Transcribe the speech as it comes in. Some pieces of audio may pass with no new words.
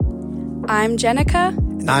I'm Jenica.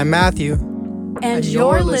 And I'm Matthew. And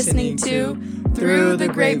you're listening to Through the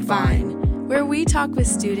Grapevine, where we talk with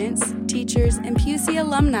students, teachers, and PUC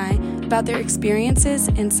alumni about their experiences,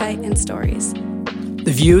 insight, and stories.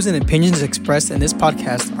 The views and opinions expressed in this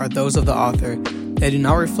podcast are those of the author. They do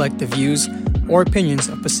not reflect the views or opinions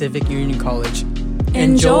of Pacific Union College.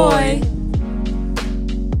 Enjoy!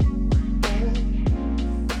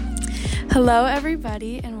 Hello,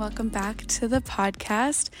 everybody, and welcome back to the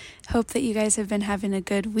podcast. Hope that you guys have been having a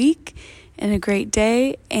good week and a great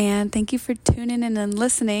day, and thank you for tuning in and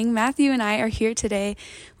listening. Matthew and I are here today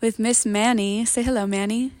with Miss Mani. Say hello,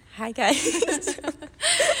 Mani. Hi, guys.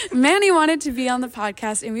 Mani wanted to be on the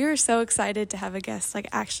podcast, and we were so excited to have a guest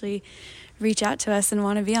actually reach out to us and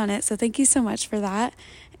want to be on it, so thank you so much for that.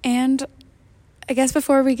 And I guess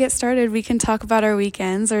before we get started, we can talk about our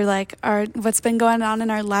weekends or our what's been going on in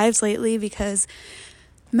our lives lately, because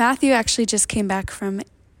Matthew actually just came back from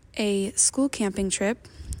a school camping trip.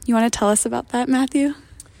 You want to tell us about that, Matthew?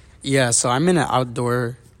 Yeah, so I'm in an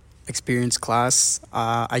outdoor experience class.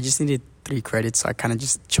 I just needed 3 credits, so I kind of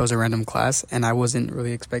just chose a random class, and I wasn't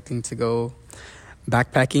really expecting to go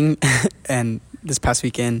backpacking. And this past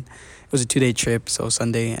weekend, it was a 2-day trip, so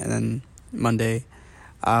Sunday and then Monday.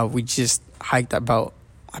 We just hiked about,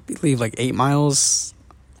 I believe, 8 miles,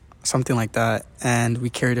 something like that, and we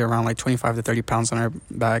carried around 25 to 30 pounds on our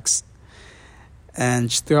backs. And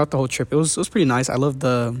just throughout the whole trip, it was pretty nice. I loved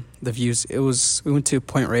the views. We went to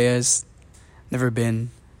Point Reyes, never been.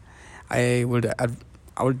 I would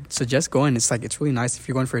suggest going. It's really nice if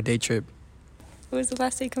you're going for a day trip. What was the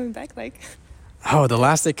last day coming back like? Oh, the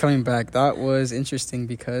last day coming back, that was interesting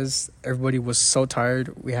because everybody was so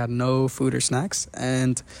tired. We had no food or snacks,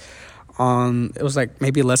 and it was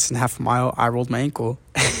maybe less than half a mile. I rolled my ankle.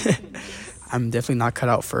 I'm definitely not cut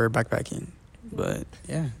out for backpacking, but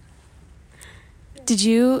yeah. Did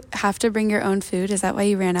you have to bring your own food? Is that why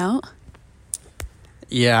you ran out?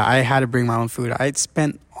 Yeah, I had to bring my own food. I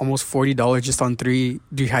spent almost $40 just on 3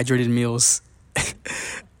 dehydrated meals.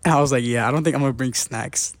 And I was like, yeah, I don't think I'm going to bring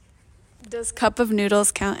snacks. Does cup of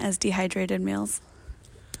noodles count as dehydrated meals?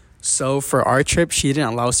 So for our trip, she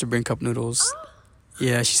didn't allow us to bring cup noodles.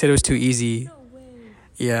 Yeah, she said it was too easy. No way.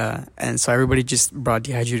 Yeah, and so everybody just brought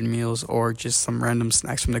dehydrated meals or just some random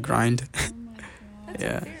snacks from the grind. Oh my god. That's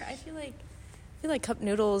Yeah. unfair. I feel like cup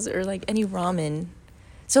noodles or any ramen.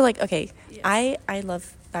 So okay, yes. I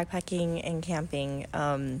love backpacking and camping.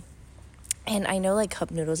 And I know cup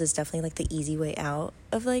noodles is definitely the easy way out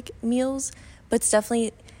of meals, but it's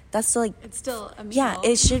definitely it's still a meal. Yeah,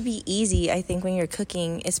 it should be easy, I think, when you're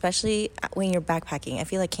cooking, especially when you're backpacking. I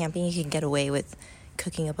feel like camping you can get away with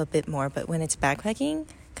cooking up a bit more, but when it's backpacking,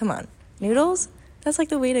 come on. Noodles? That's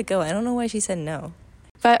the way to go. I don't know why she said no.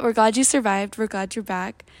 But we're glad you survived. We're glad you're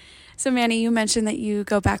back. So, Manny, you mentioned that you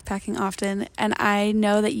go backpacking often, and I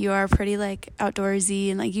know that you are pretty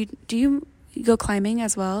outdoorsy, and do you go climbing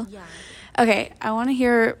as well? Yeah. Okay, I want to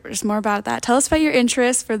hear just more about that. Tell us about your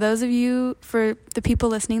interests. For the people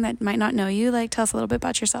listening that might not know you, tell us a little bit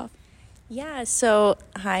about yourself. Yeah, so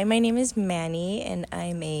hi, my name is Mani, and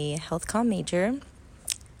I'm a health comm major.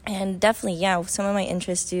 And definitely, yeah, some of my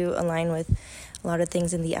interests do align with a lot of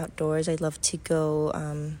things in the outdoors. I love to go,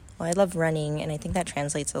 I love running, and I think that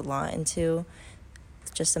translates a lot into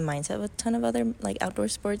just the mindset of a ton of other outdoor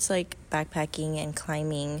sports like backpacking and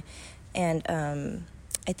climbing. And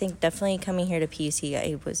I think definitely coming here to PUC,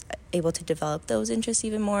 I was able to develop those interests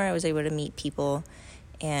even more. I was able to meet people,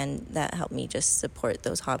 and that helped me just support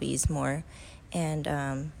those hobbies more.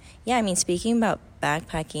 And speaking about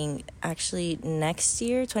backpacking, actually next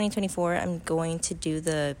year, 2024, I'm going to do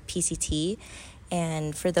the PCT.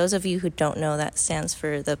 And for those of you who don't know, that stands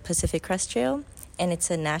for the Pacific Crest Trail, and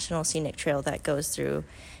it's a national scenic trail that goes through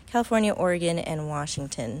California, Oregon, and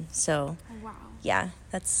Washington. So, wow. Yeah,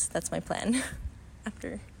 that's my plan.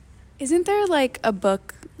 After. Isn't there a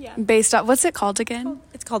book based on, what's it called again?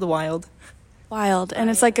 It's called Wild. Wild, and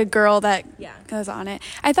it's a girl that goes on it.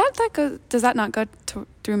 I thought does that not go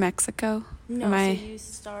through Mexico? No,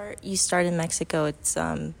 so you start in Mexico. It's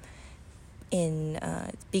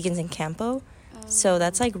it begins in Campo. So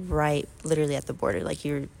that's right literally at the border,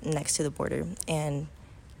 you're next to the border. And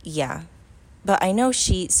yeah, but I know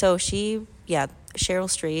Cheryl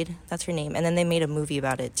Strayed, that's her name, and then they made a movie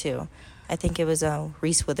about it too. I think it was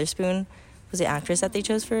Reese Witherspoon was the actress that they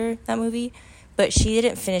chose for that movie, but she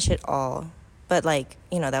didn't finish it all. But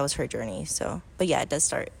that was her journey. So, but yeah, it does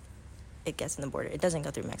start. It gets in the border. It doesn't go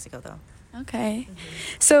through Mexico though. Okay,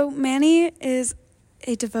 So Mani is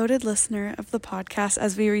a devoted listener of the podcast,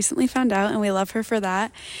 as we recently found out, and we love her for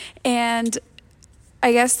that. And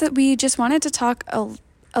I guess that we just wanted to talk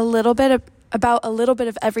a little bit about a little bit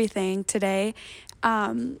of everything today.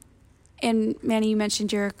 And Manny, you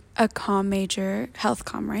mentioned you're a comm major, health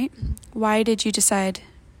comm, right? Why did you decide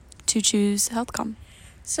to choose health comm?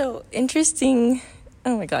 So interesting.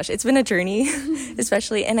 Oh my gosh, it's been a journey,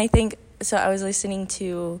 especially. And I think, so I was listening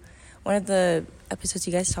to one of the episodes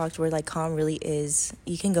you guys talked where like comm really is,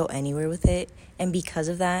 you can go anywhere with it. And because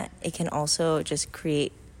of that, it can also just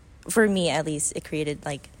create, for me at least, it created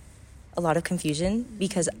like a lot of confusion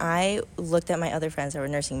because I looked at my other friends that were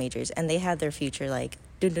nursing majors and they had their future like,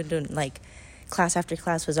 like class after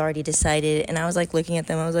class was already decided. And I was like looking at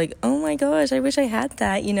them, I was like, oh my gosh, I wish I had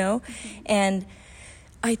that, you know? And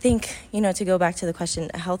I think, you know, to go back to the question,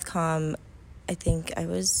 health comm, I think it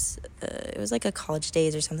was like a college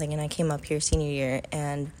days or something, and I came up here senior year,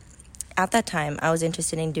 and at that time I was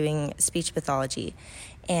interested in doing speech pathology,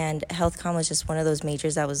 and health comm was just one of those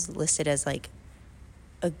majors that was listed as like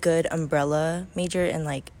a good umbrella major, and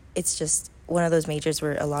like it's just one of those majors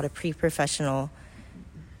where a lot of pre-professional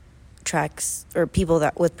tracks or people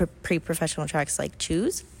that with pre-professional tracks like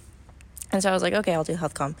choose. And so I was like, okay, I'll do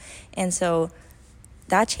health comm. And so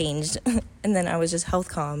that changed, and then I was just health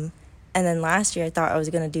comm. And then last year I thought I was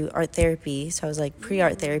going to do art therapy, so I was like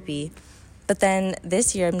pre-art therapy. But then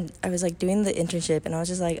this year I was like doing the internship, and I was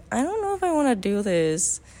just like, I don't know if I want to do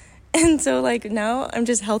this. And so like now I'm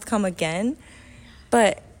just health comm again,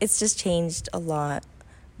 but it's just changed a lot.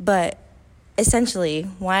 But essentially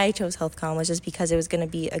why I chose health comm was just because it was going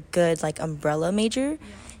to be a good like umbrella major,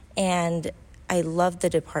 and I love the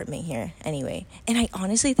department here anyway. And I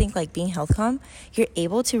honestly think like being health comm, you're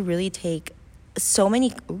able to really take so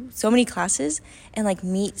many classes and like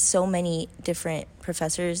meet so many different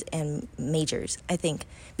professors and majors, I think,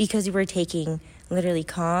 because you were taking literally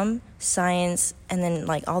comm, science, and then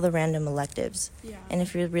like all the random electives. Yeah. And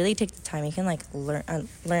if you really take the time, you can like learn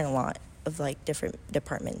a lot of like different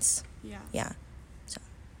departments. Yeah. So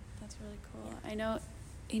that's really cool. I know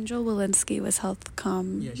Angel Walensky was health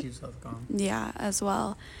comm. Yeah, she was health comm. Yeah, as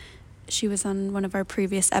well. She was on one of our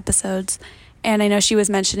previous episodes, and I know she was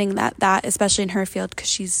mentioning that especially in her field, because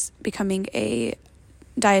she's becoming a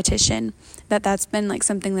dietitian, that's been like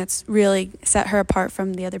something that's really set her apart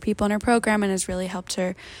from the other people in her program and has really helped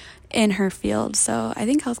her in her field. So I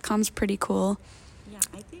think health comm's pretty cool. Yeah,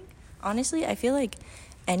 I think honestly, I feel like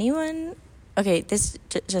anyone, okay, this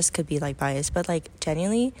just could be like biased, but like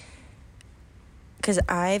genuinely, because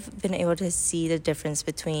I've been able to see the difference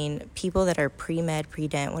between people that are pre-med,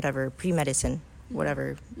 pre-dent, whatever, pre-medicine,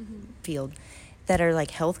 whatever field, that are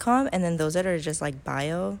like health comm, and then those that are just like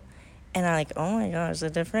bio. And I'm like, oh my gosh,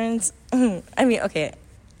 the difference. I mean, okay,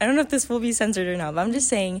 I don't know if this will be censored or not, but I'm just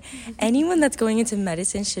saying anyone that's going into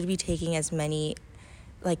medicine should be taking as many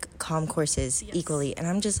like comm courses equally. And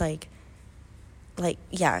I'm just like,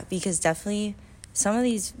 yeah, because definitely some of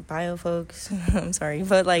these bio folks, I'm sorry,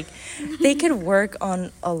 but like they could work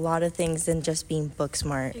on a lot of things than just being book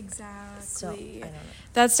smart. Exactly. So, I don't know.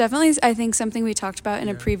 That's definitely, I think, something we talked about in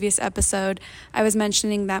a previous episode. I was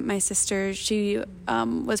mentioning that my sister, she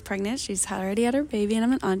was pregnant. She's already had her baby, and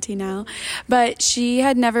I'm an auntie now. But she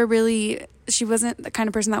had never really, she wasn't the kind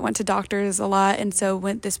of person that went to doctors a lot. And so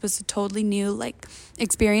this was a totally new like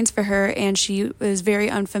experience for her, and she was very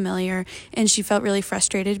unfamiliar, and she felt really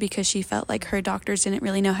frustrated because she felt like her doctors didn't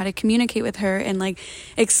really know how to communicate with her and like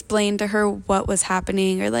explain to her what was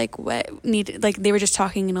happening, or like what needed, like they were just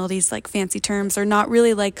talking in all these like fancy terms, or not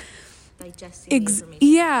really like digesting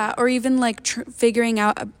information. Or even like figuring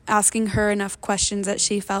out, asking her enough questions that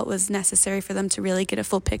she felt was necessary for them to really get a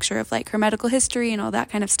full picture of like her medical history and all that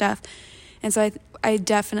kind of stuff. And so I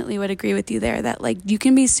definitely would agree with you there that like you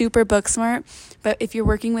can be super book smart, but if you're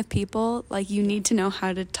working with people, like you need to know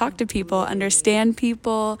how to talk to people, understand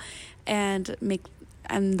people, and make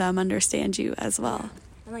them understand you as well.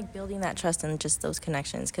 And like building that trust and just those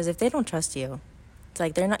connections, because if they don't trust you, it's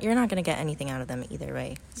like you're not going to get anything out of them either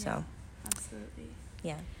way. So absolutely.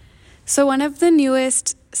 Yeah. So one of the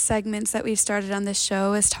newest segments that we've started on this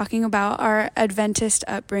show is talking about our Adventist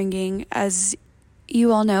upbringing. As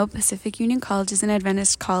you all know, Pacific Union College is an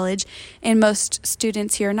Adventist college, and most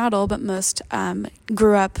students here, not all, but most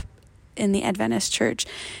grew up in the Adventist church.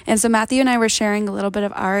 And so Matthew and I were sharing a little bit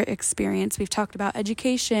of our experience. We've talked about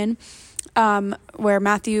education, where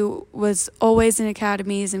Matthew was always in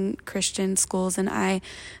academies and Christian schools, and I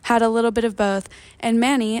had a little bit of both. And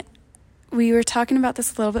Manny, we were talking about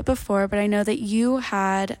this a little bit before, but I know that you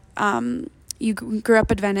had, you grew up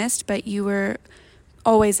Adventist, but you were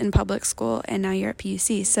always in public school, and now you're at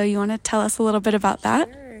PUC. So you want to tell us a little bit about that?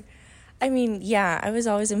 Sure. I mean, yeah, I was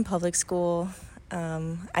always in public school.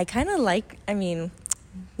 I kind of like, I mean,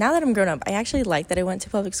 now that I'm grown up, I actually like that I went to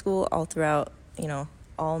public school all throughout,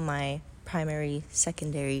 all my primary,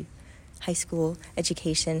 secondary, high school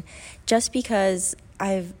education, just because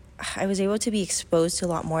I was able to be exposed to a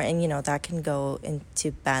lot more, and that can go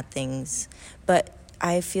into bad things. But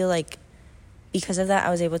I feel like because of that, I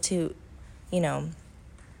was able to,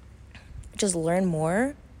 just learn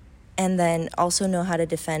more, and then also know how to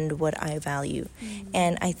defend what I value. Mm-hmm.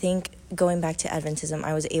 And I think going back to Adventism,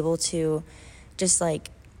 I was able to just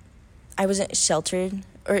I wasn't sheltered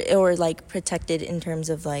or protected in terms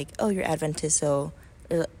of oh, you're Adventist, so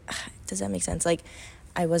does that make sense?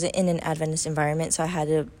 I wasn't in an Adventist environment, so I had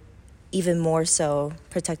to even more so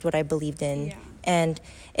protect what I believed in. Yeah. And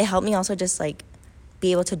it helped me also just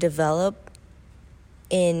be able to develop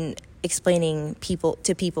in explaining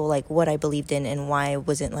to people what I believed in and why I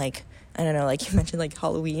wasn't I don't know, you mentioned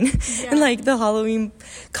Halloween. Yeah. And the Halloween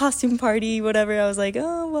costume party, whatever. I was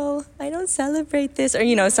oh, well, I don't celebrate this,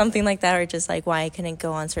 or something like that, or just why I couldn't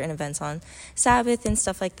go on certain events on Sabbath and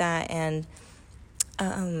stuff like that. And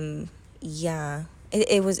yeah,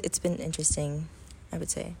 it's been interesting, I would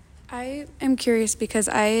say. I am curious because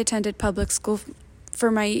I attended public school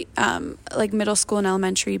for my middle school and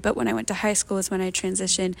elementary, but when I went to high school is when I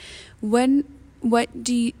transitioned. What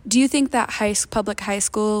do you think that public high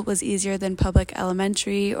school was easier than public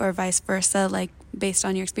elementary, or vice versa? Based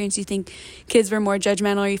on your experience, do you think kids were more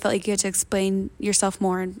judgmental, or you felt like you had to explain yourself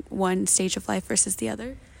more in one stage of life versus the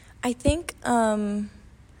other? I think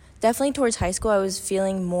definitely towards high school, I was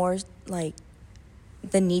feeling more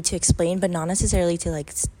the need to explain, but not necessarily to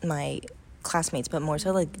my classmates, but more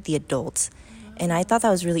so the adults. And I thought that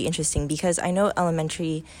was really interesting because I know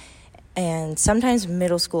elementary and sometimes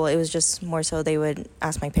middle school, it was just more so they would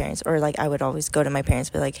ask my parents, or I would always go to my parents,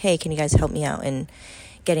 be hey, can you guys help me out in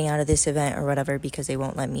getting out of this event or whatever, because they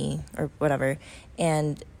won't let me or whatever.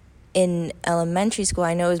 And in elementary school,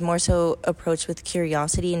 I know it was more so approached with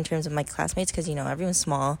curiosity in terms of my classmates, because everyone's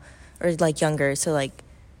small or younger, so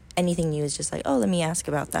anything new is just oh, let me ask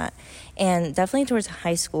about that. And definitely towards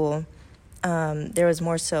high school, there was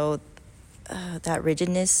more so that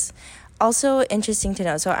rigidness. Also interesting to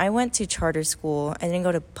know, so I went to charter school. I didn't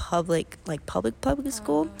go to public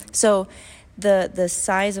school. So the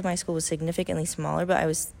size of my school was significantly smaller, but I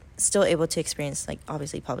was still able to experience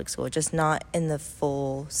obviously public school, just not in the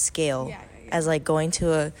full scale as going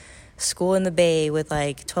to a school in the Bay with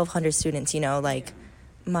 1,200 students.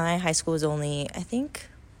 My high school was only, I think,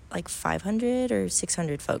 500 or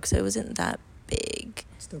 600 folks, so it wasn't that big.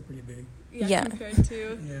 Still pretty big. Yeah. Compared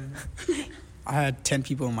to... Yeah. I had 10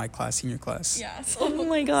 people in my class, senior class. Yeah. So, oh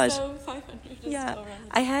my gosh. So 500. Yeah.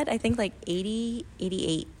 I had, I think, 80,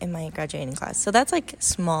 88 in my graduating class. So that's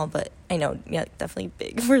small, but I know, yeah, definitely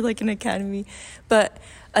big for an academy. But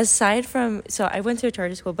aside from, so I went to a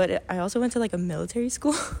charter school, but I also went to a military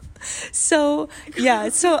school. So, yeah.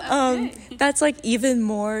 So that's even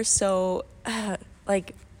more so, a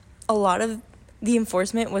lot of the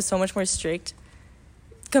enforcement was so much more strict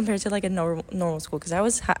compared to a normal school, because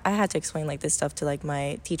I had to explain this stuff to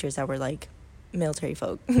my teachers that were military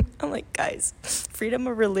folk. I'm guys, freedom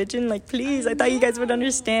of religion, please, I thought you guys would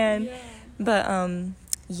understand. Yeah. But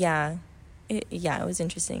it was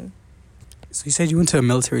interesting. So you said you went to a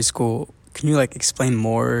military school. Can you explain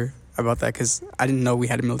more about that? Because I didn't know we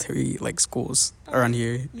had military schools around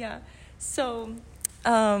here. Yeah. So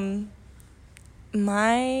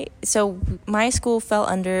my school fell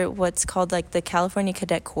under what's called the California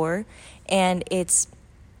Cadet Corps, and it's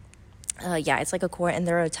it's a corps, and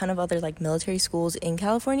there are a ton of other military schools in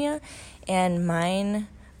California, and mine,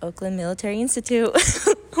 Oakland Military Institute.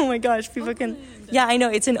 Oh my gosh, people Oakland. Yeah, I know,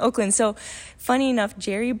 it's in Oakland. So funny enough,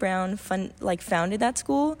 Jerry Brown founded that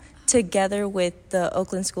school together with the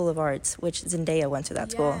Oakland School of Arts, which Zendaya went to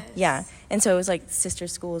that school. Yeah, and so it was sister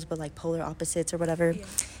schools, but polar opposites or whatever.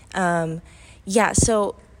 Yeah.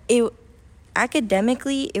 So it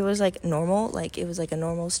academically, it was normal, it was a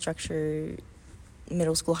normal structure,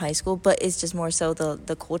 middle school, high school, but it's just more so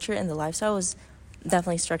the culture and the lifestyle was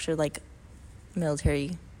definitely structured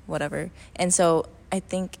military, whatever. And so I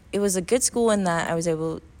think it was a good school in that I was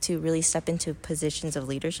able to really step into positions of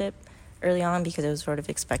leadership early on, because it was sort of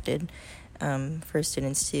expected for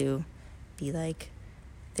students to be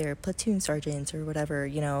their platoon sergeants or whatever,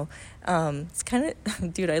 it's kind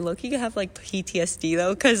of, dude, I low-key have PTSD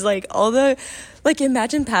though, because all the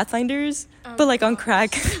imagine Pathfinders, but on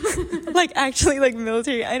crack. Actually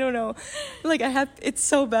military, I don't know, I have, it's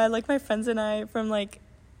so bad. My friends and I from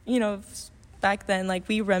back then,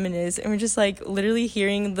 we reminisce, and we're just literally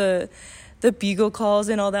hearing the bugle calls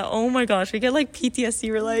and all that. Oh my gosh, we get PTSD.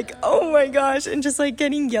 We're oh my gosh, and just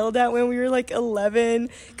getting yelled at when we were 11,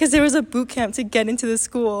 because there was a boot camp to get into the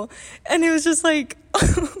school, and it was just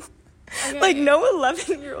Okay. Like, no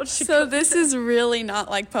 11-year-old should So go this is really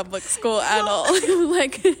not like public school at all.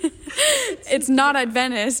 Like, it's not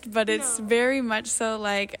Adventist, but it's very much so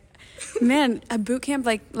like, man, a boot camp,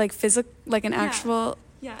 like physical, like an actual.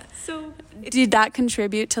 Yeah, so Did that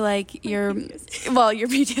contribute to like your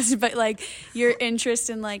PTSD, but like your interest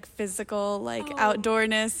in like physical, like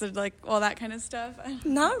outdoorness and like all that kind of stuff?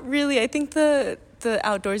 not really. I think the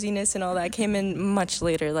outdoorsiness and all that came in much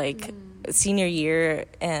later, like senior year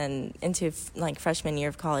and into like freshman year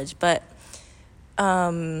of college. But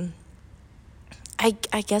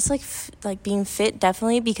I guess like being fit,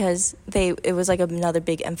 definitely, because it was like another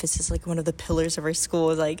big emphasis, like one of the pillars of our school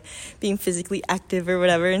was like being physically active or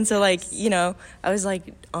whatever. And so like, you know, I was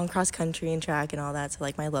like on cross country and track and all that, so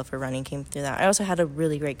like my love for running came through that. I also had a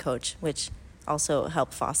really great coach, which also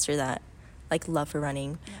helped foster that like love for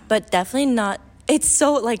running. But definitely not. It's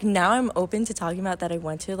so, like, now I'm open to talking about that I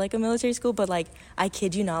went to, like, a military school, but, like, I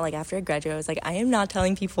kid you not, like, after I graduated, I was like, I am not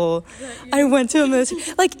telling people I went to a military,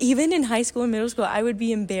 like, even in high school and middle school, I would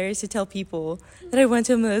be embarrassed to tell people that I went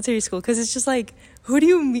to a military school, because it's just, like, who do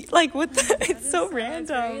you meet, like, what the, it's so random.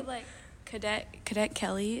 It's very, like, Cadet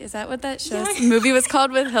Kelly, is that what that movie was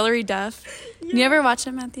called with Hilary Duff? You ever watch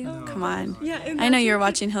it, Matthew? No. Come on. Yeah, I know you're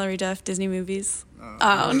watching Hilary Duff Disney movies.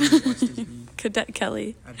 Cadet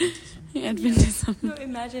Kelly. Adventism. No,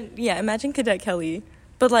 imagine Cadet Kelly,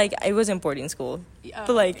 but like it wasn't boarding school, but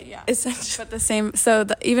like essentially. But the same. So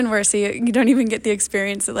even worse. So you don't even get the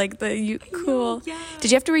experience of like cool. Yeah.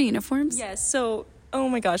 Did you have to wear uniforms? Yes. So oh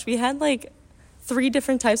my gosh, we had like 3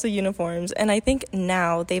 different types of uniforms, and I think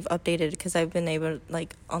now they've updated because I've been able to,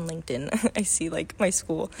 like on LinkedIn I see like my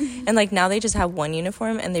school, and like now they just have one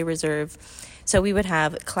uniform and they reserve. So we would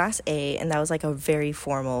have Class A, and that was like a very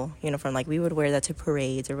formal uniform. Like we would wear that to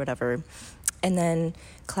parades or whatever. And then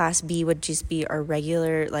Class B would just be our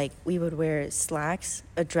regular, like we would wear slacks,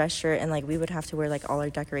 a dress shirt, and like we would have to wear like all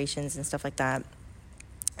our decorations and stuff like that.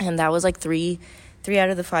 And that was like three out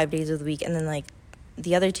of the 5 days of the week. And then like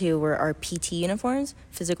the other 2 were our PT uniforms,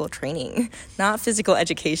 physical training, not physical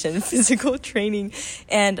education, physical training.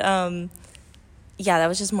 And that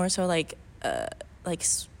was just more so like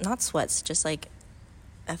not sweats, just like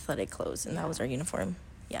athletic clothes, and that was our uniform.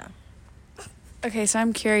 Yeah. Okay, so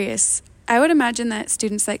I'm curious. I would imagine that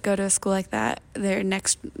students that go to a school like that, their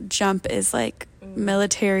next jump is like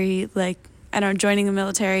military, like I don't know, joining the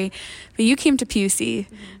military. But you came to PUC,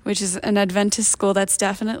 which is an Adventist school that's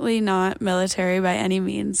definitely not military by any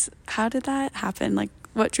means. How did that happen? Like,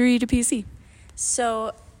 what drew you to PUC?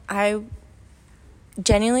 So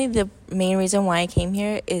genuinely, the main reason why I came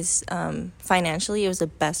here is financially, it was the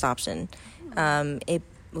best option. It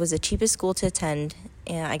was the cheapest school to attend,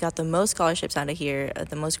 and I got the most scholarships out of here,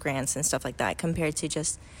 the most grants and stuff like that, compared to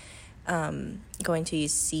just going to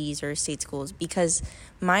UCs or state schools, because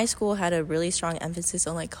my school had a really strong emphasis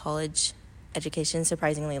on like college education,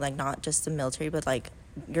 surprisingly, like not just the military, but like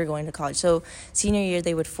you're going to college. So senior year,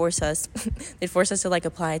 they would force us to like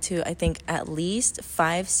apply to, I think, at least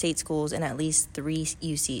 5 state schools and at least 3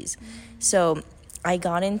 UCs. So I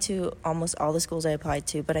got into almost all the schools I applied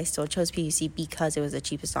to, but I still chose PUC because it was the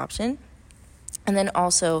cheapest option. And then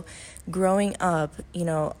also growing up, you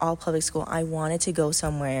know, all public school, I wanted to go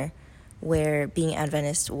somewhere where being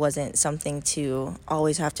Adventist wasn't something to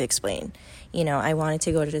always have to explain. You know, I wanted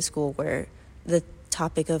to go to the school where the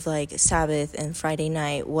topic of like Sabbath and Friday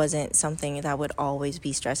night wasn't something that would always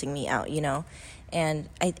be stressing me out, you know. And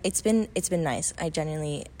it's been nice.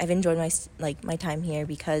 I've enjoyed my time here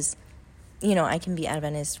because, you know, I can be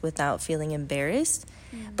Adventist without feeling embarrassed.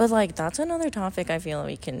 But like that's another topic I feel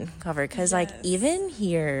we can cover, because like even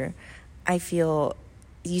here I feel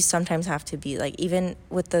you sometimes have to be like, even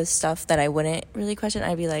with the stuff that I wouldn't really question,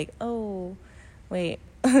 I'd be like, oh wait,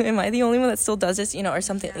 am I the only one that still does this, you know, or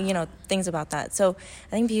something, you know, things about that. So I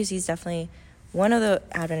think PUC is definitely one of the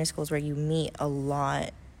Adventist schools where you meet a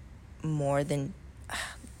lot more than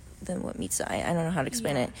what meets the eye. I don't know how to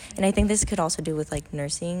explain it. And I think this could also do with like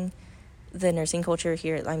nursing, the nursing culture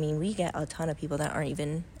here. I mean, we get a ton of people that aren't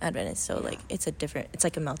even Adventist, so like it's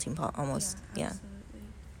like a melting pot almost. Yeah.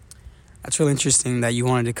 That's really interesting that you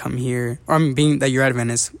wanted to come here, or I mean, being that you're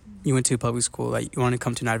Adventist, you went to public school, like you want to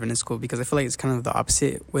come to an Adventist school, because I feel like it's kind of the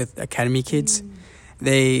opposite with academy kids.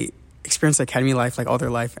 They experience academy life like all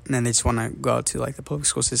their life, and then they just want to go out to like the public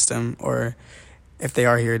school system, or if they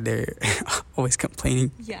are here, they're always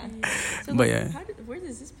complaining. Yeah. So but yeah. Where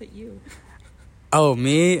does this put you? Oh,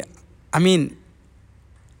 me? I mean,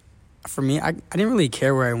 for me, I didn't really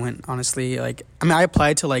care where I went, honestly. Like, I mean, I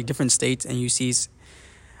applied to like different states and UCs.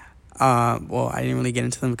 Well, I didn't really get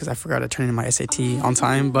into them because I forgot to turn in my SAT on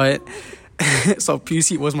time, but so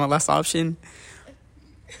PUC was my last option.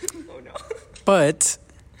 Oh no. But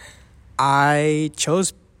I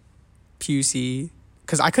chose PUC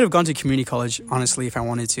because I could have gone to community college, honestly, if I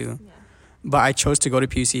wanted to. Yeah. But I chose to go to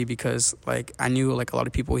PUC because, like, I knew, like, a lot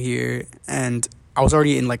of people here. And I was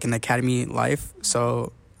already in, like, an academy life.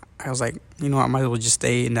 So I was like, you know, I might as well just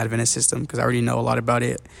stay in the Adventist system because I already know a lot about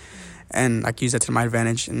it. And I can use that to my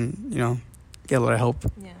advantage and, you know, get a lot of help.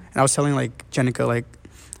 Yeah. And I was telling, like, Jenica, like,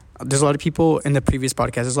 there's a lot of people in the previous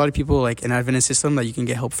podcast. There's a lot of people, like, in Adventist system that you can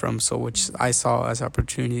get help from. So, which I saw as an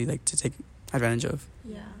opportunity, like, to take advantage of.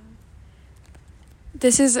 Yeah.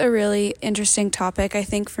 This is a really interesting topic, I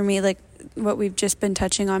think, for me, like, what we've just been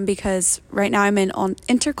touching on, because right now I'm in on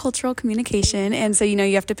intercultural communication. And so, you know,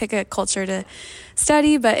 you have to pick a culture to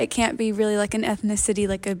study, but it can't be really like an ethnicity,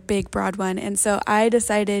 like a big, broad one. And so I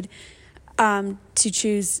decided to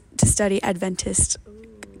choose to study Adventist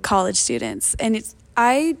college students. And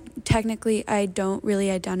I don't really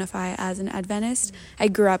identify as an Adventist. I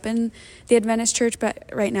grew up in the Adventist church, but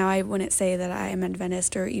right now I wouldn't say that I am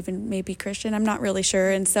Adventist or even maybe Christian. I'm not really sure.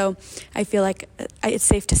 And so I feel like it's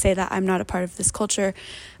safe to say that I'm not a part of this culture.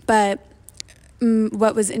 But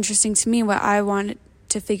what was interesting to me, what I wanted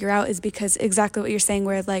to figure out, is because exactly what you're saying,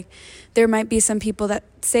 where like there might be some people that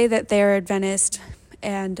say that they're Adventist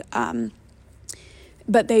and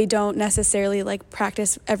but they don't necessarily like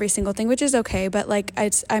practice every single thing, which is okay. But like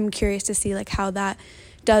I'm curious to see like how that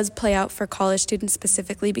does play out for college students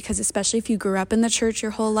specifically, because especially if you grew up in the church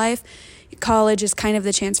your whole life, college is kind of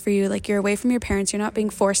the chance for you. Like, you're away from your parents. You're not being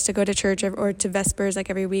forced to go to church or to Vespers like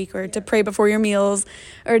every week, or to pray before your meals,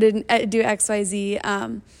 or to do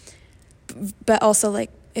XYZ. But also,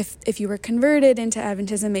 like, if you were converted into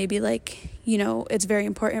Adventism, maybe like, you know, it's very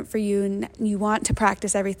important for you and you want to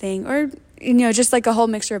practice everything, or, you know, just like a whole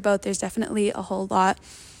mixture of both. There's definitely a whole lot.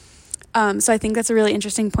 So I think that's a really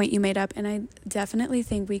interesting point you made up. And I definitely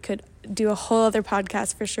think we could do a whole other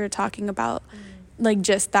podcast for sure talking about like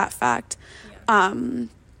just that fact. Yeah.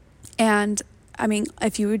 And I mean,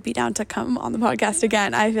 if you would be down to come on the podcast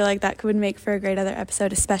again, I feel like that would make for a great other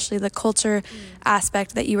episode, especially the culture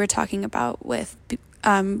aspect that you were talking about with,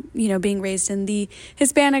 you know, being raised in the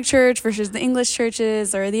Hispanic church versus the English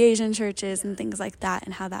churches or the Asian churches and things like that,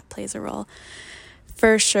 and how that plays a role.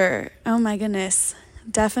 For sure. Oh my goodness.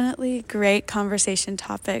 Definitely great conversation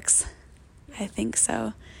topics. I think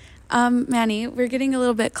so. Mani, we're getting a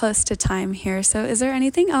little bit close to time here. So is there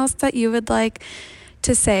anything else that you would like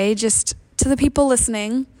to say just to the people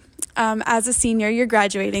listening? As a senior, you're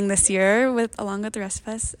graduating this year along with the rest of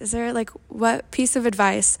us. Is there like, what piece of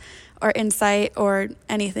advice or insight or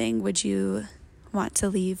anything would you want to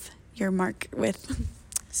leave your mark with?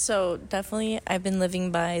 So definitely I've been living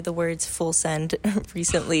by the words full send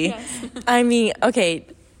recently. Yes. I mean, okay,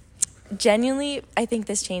 genuinely, I think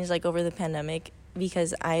this changed like over the pandemic,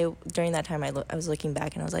 because during that time I was looking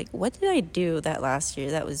back and I was like, what did I do that last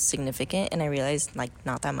year that was significant? And I realized like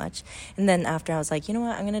not that much. And then after I was like, you know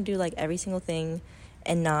what, I'm going to do like every single thing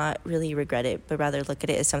and not really regret it, but rather look at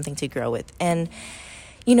it as something to grow with. And,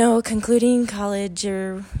 you know, concluding college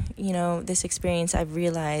or, you know, this experience, I've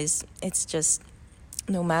realized it's just,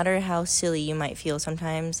 no matter how silly you might feel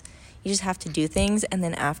sometimes, you just have to do things. And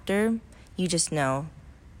then after, you just know,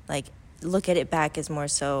 like, look at it back as more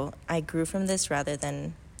so, I grew from this rather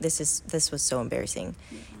than this was so embarrassing.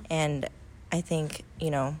 Mm-hmm. And I think,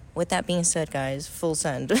 you know, with that being said, guys, full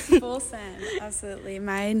send. Full send, absolutely.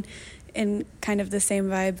 Mine, in kind of the same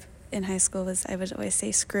vibe in high school, was I would always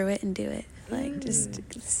say, screw it and do it. Like, just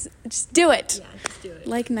do it. Yeah, just do it.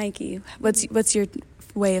 Like Nike. What's your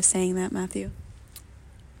way of saying that, Matthew?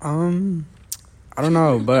 I don't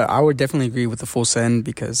know, but I would definitely agree with the full send,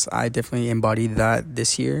 because I definitely embodied that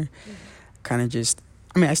this year. Mm-hmm. Kind of just,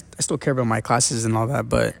 I mean, I still care about my classes and all that,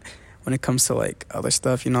 but when it comes to like other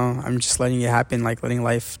stuff, you know, I'm just letting it happen, like letting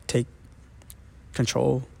life take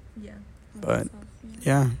control. Yeah. But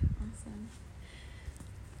yeah. Awesome.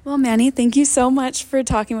 Well, Mani, thank you so much for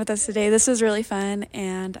talking with us today. This was really fun,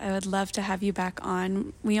 and I would love to have you back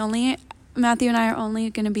on. Matthew and I are only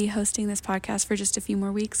going to be hosting this podcast for just a few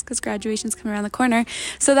more weeks because graduation's coming around the corner.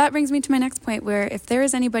 So that brings me to my next point, where if there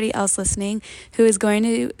is anybody else listening who is going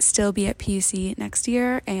to still be at PUC next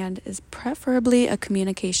year and is preferably a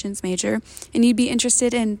communications major, and you'd be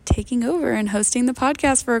interested in taking over and hosting the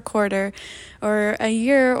podcast for a quarter or a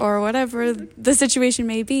year or whatever the situation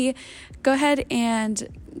may be, go ahead and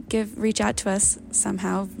reach out to us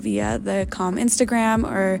somehow via the COM Instagram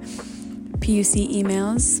or PUC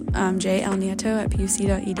emails,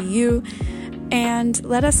 jlnieto@puc.edu, and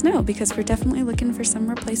let us know, because we're definitely looking for some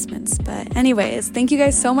replacements. But anyways, thank you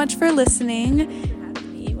guys so much for listening. Thank you for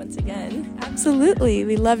having me once again. Absolutely,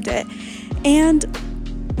 we loved it. And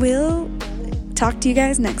we'll talk to you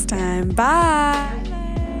guys next time. Bye.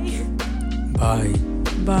 Bye.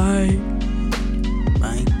 Bye.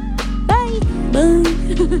 Bye. Bye.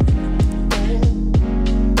 Bye.